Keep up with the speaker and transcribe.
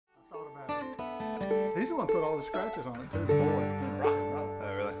He's the one who put all the scratches on it too. Boy. Rock and roll.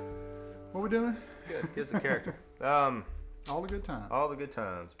 Oh, really? What we doing? Good. Gives a character. All the good times. All the good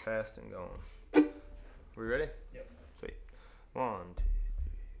times, past and gone. We ready? Yep. Sweet. 1,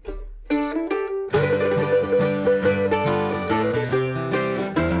 2.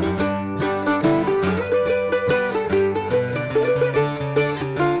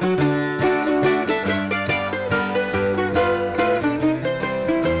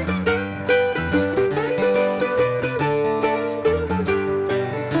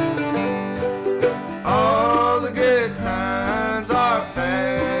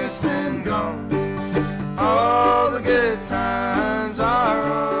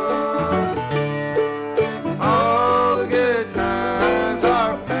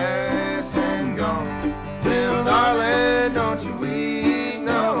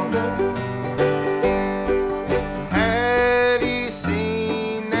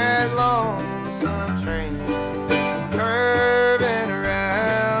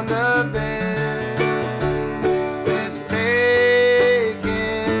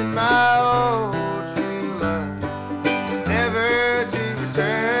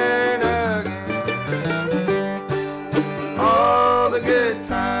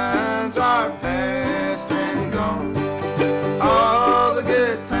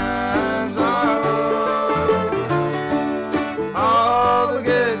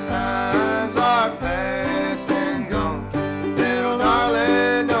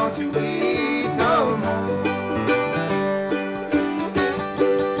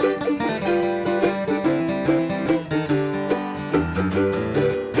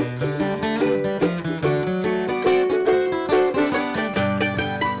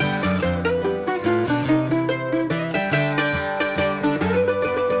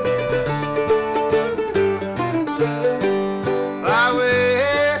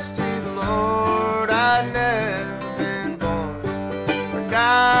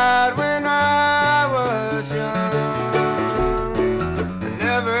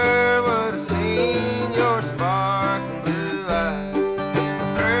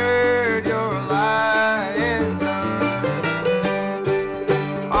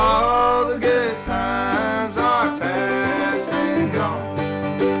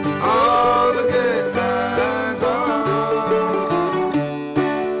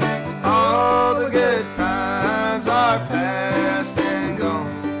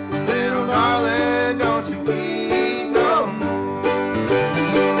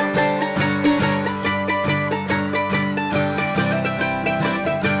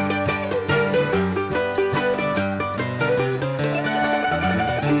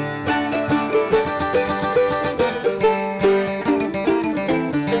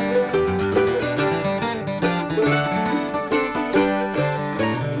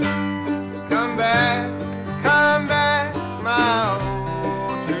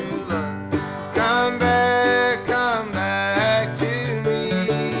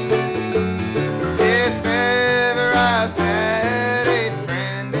 If ever I've